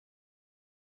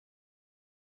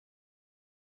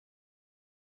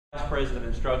Vice President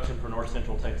of Instruction for North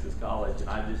Central Texas College,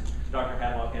 and Dr.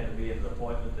 Hadlock had to be in an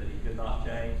appointment that he could not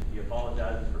change. He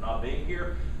apologizes for not being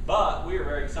here, but we are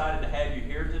very excited to have you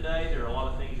here today. There are a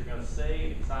lot of things you're going to see,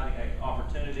 and exciting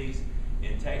opportunities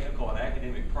in technical and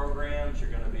academic programs.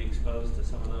 You're going to be exposed to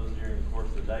some of those during the course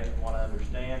of the day from what I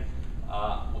understand.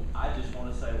 I just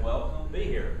want to say welcome, be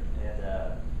here. And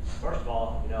first of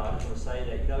all, I just want to say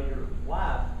that, your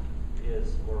wife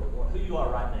is, or who you are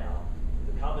right now,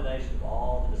 the combination of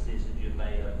all the decisions you've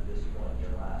made up to this point in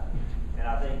your life. And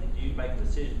I think that you make the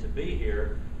decision to be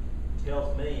here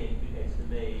tells me and communicates to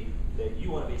me that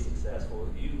you want to be successful.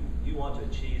 You want to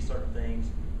achieve certain things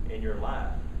in your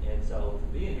life. And so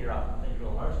being here, I think you're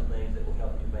going to learn some things that will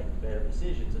help you make better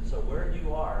decisions. And so where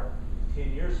you are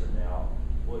 10 years from now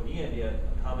will again be a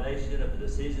combination of the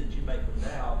decisions you make from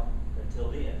now until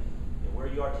then. And where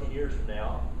you are 10 years from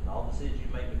now, and all the decisions you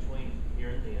make between here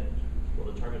and then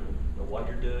will determine what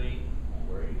you're doing,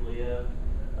 where you live,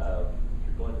 if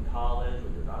you're going to college or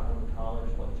you're not going to college,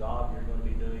 what job you're going to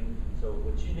be doing. So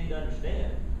what you need to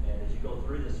understand, and as you go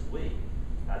through this week,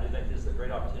 I do think this is a great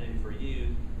opportunity for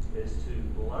you, is to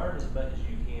learn as much as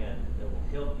you can that will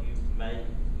help you make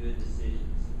good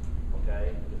decisions,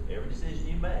 okay? Because every decision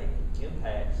you make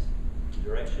impacts the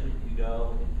direction that you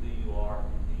go and who you are and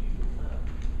who you become.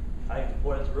 I think it's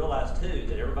important to realize, too,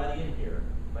 that everybody in here,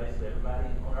 basically everybody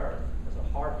on earth, has a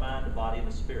heart, mind, a body, and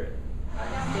a spirit.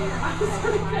 Practice,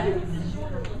 cutting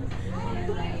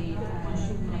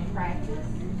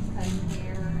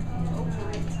hair, and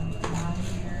operate down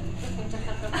here.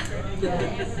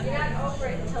 You're not over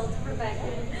it until it's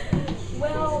perfected.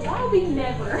 Well, that'll be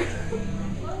never.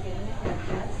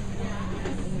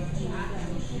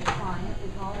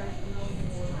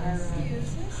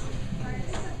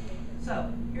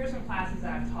 So, here's some classes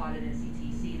that I've taught at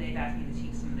NCTC. They've asked me to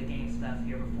teach some of the game stuff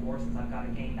here before since I've got a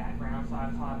game background. So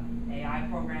I've taught AI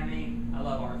programming. I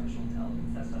love artificial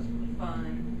intelligence. That stuff's really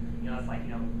fun. It's like,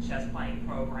 chess playing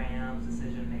programs,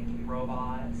 decision making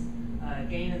robots,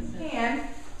 game and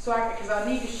because I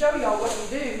need to show y'all what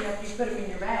you do after you put them in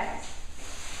your bags.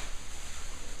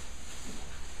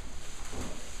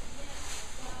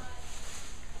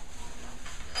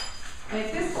 And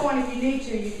at this point, if you need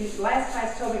to, you can. Last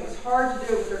class told me it was hard to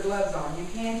do it with your gloves on. You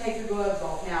can take your gloves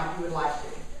off now if you would like to.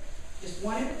 Just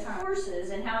one at a time.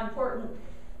 Horses and how important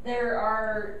there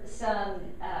are some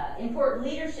important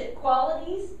leadership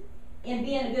qualities in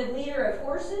being a good leader of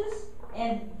horses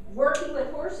and working with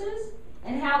horses,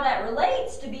 and how that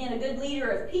relates to being a good leader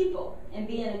of people and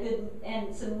being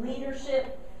and some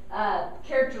leadership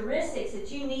characteristics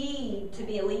that you need to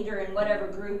be a leader in whatever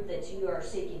group that you are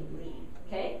seeking to lead.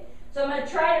 Okay? So I'm going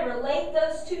to try to relate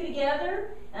those two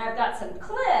together, and I've got some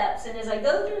clips, and as I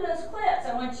go through those clips,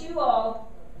 I want you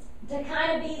all to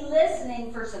kind of be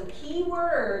listening for some key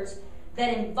words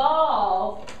that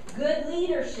involve good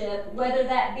leadership, whether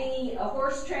that be a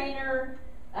horse trainer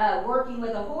working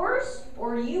with a horse,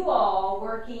 or you all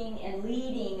working and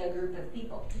leading a group of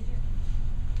people.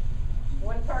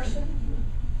 One person.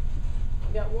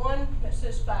 You got one that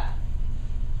says 5.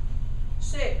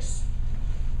 6.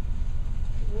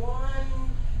 1,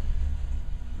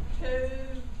 2,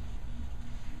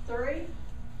 3.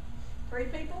 3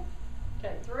 people?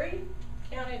 Okay, 3.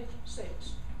 Counted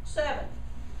 6. 7.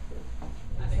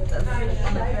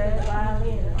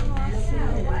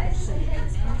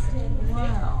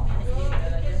 Wow.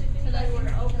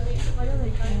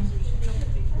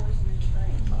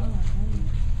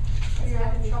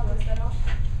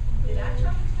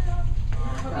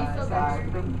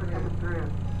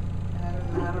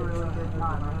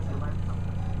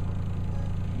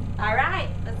 All right,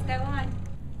 let's go on.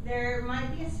 There might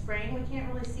be a sprain. We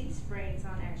can't really see sprains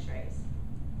on x-rays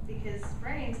because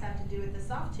sprains have to do with the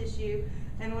soft tissue,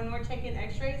 and when we're taking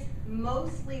x-rays,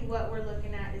 mostly what we're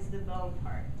looking at is the bone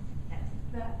part.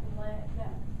 That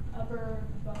upper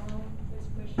bone was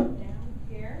pushed down.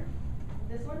 Here?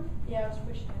 This one? Yeah, it was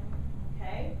pushed down.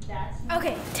 Okay, that's...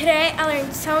 Okay, today I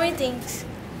learned so many things.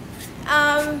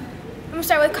 I'm going to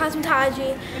start with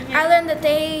cosmetology. I learned that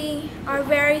they are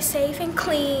very safe and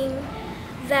clean,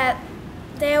 that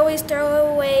they always throw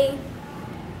away,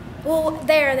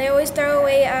 they always throw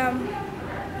away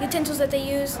utensils that they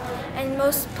use, and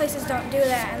most places don't do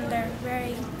that, and they're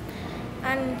very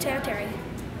unsanitary.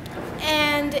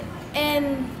 And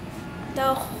in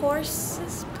the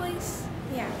horses place,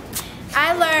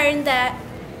 I learned that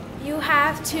you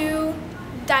have to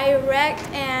direct,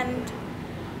 and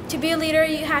to be a leader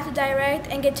you have to direct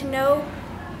and get to know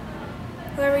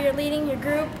whoever you're leading, your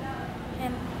group,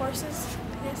 and horses,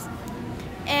 yes.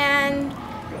 And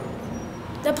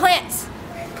the plants.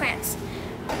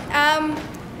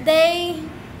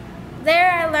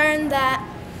 There I learned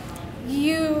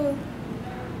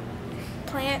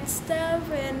plant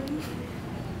stuff, and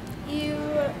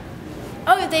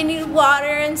they need water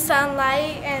and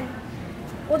sunlight, and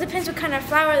well, it depends what kind of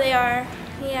flower they are.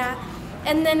 Yeah.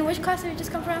 And then which class did we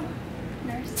just come from?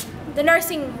 The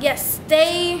nursing, yes.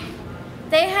 They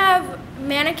have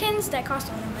mannequins that cost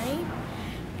a lot of money,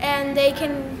 and they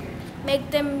can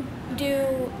make them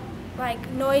do like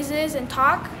noises and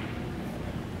talk,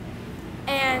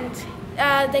 and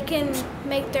they can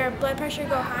make their blood pressure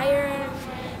go higher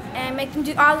and make them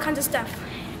do all kinds of stuff.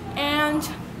 And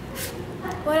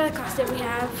what other class did we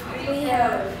have? We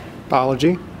have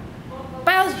Biology.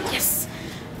 Biology, yes.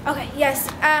 Okay, yes.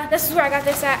 This is where I got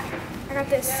this at. I got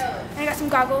this. And I got some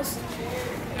goggles,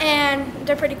 and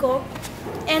they're pretty cool.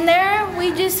 And there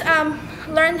we just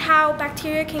learned how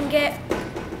bacteria can get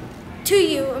to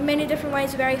you in many different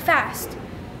ways very fast.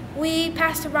 We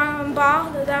passed around a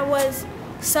ball that was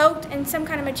soaked in some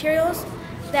kind of materials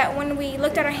that when we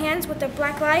looked at our hands with the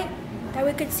black light, that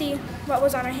we could see what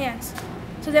was on our hands.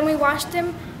 So then we washed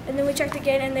them, and then we checked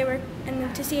again, and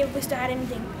then to see if we still had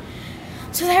anything.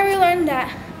 So there we learned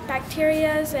that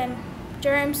bacterias and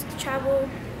germs travel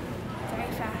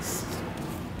very fast.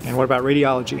 And what about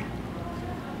radiology?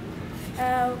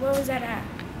 What was that at?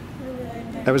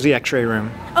 That was the X-ray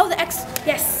room. Oh,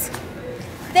 yes.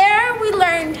 There we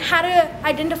learned how to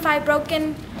identify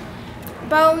broken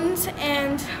bones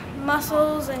and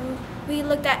muscles, and we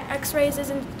looked at X-rays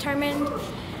and determined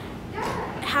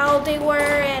how they were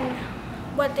and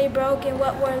what they broke and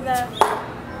what were the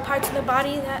parts of the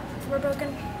body that were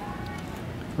broken.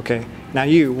 Okay. Now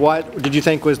what did you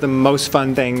think was the most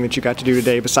fun thing that you got to do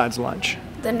today besides lunch?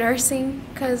 The nursing,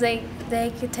 because they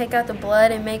could take out the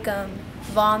blood and make them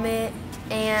vomit,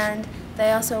 and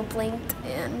they also blinked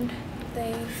and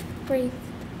they breathed.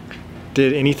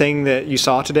 Did anything that you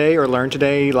saw today or learned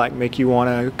today like make you want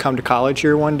to come to college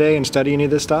here one day and study any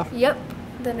of this stuff? Yep,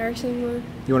 the nursing one.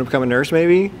 You want to become a nurse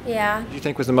maybe? Yeah. What do you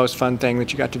think was the most fun thing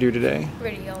that you got to do today?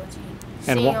 Radiology.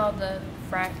 And seeing all the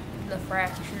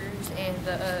fractures and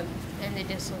the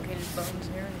dislocated bones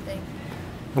and everything.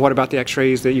 And what about the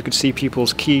X-rays that you could see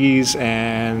people's keys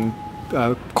and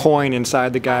a coin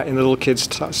inside in the little kid's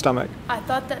stomach? I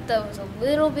thought that was a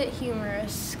little bit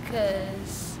humorous,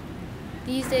 because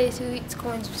these days who eats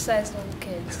coins besides little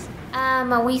kids?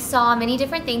 We saw many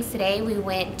different things today. We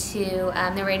went to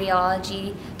the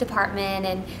radiology department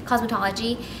and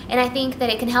cosmetology, and I think that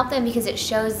it can help them because it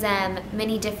shows them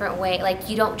many different ways. Like,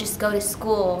 you don't just go to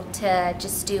school to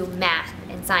just do math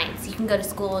and science. You can go to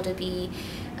school to be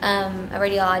a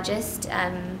radiologist,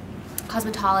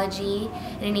 cosmetology,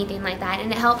 and anything like that.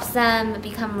 And it helps them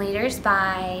become leaders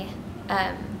by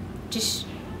just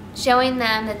showing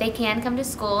them that they can come to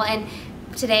school. And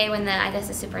today when the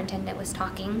superintendent was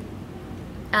talking,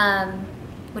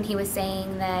 when he was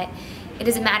saying that it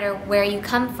doesn't matter where you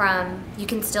come from, you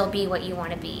can still be what you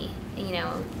want to be. You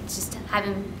know, it's just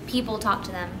having people talk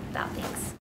to them about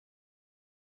things.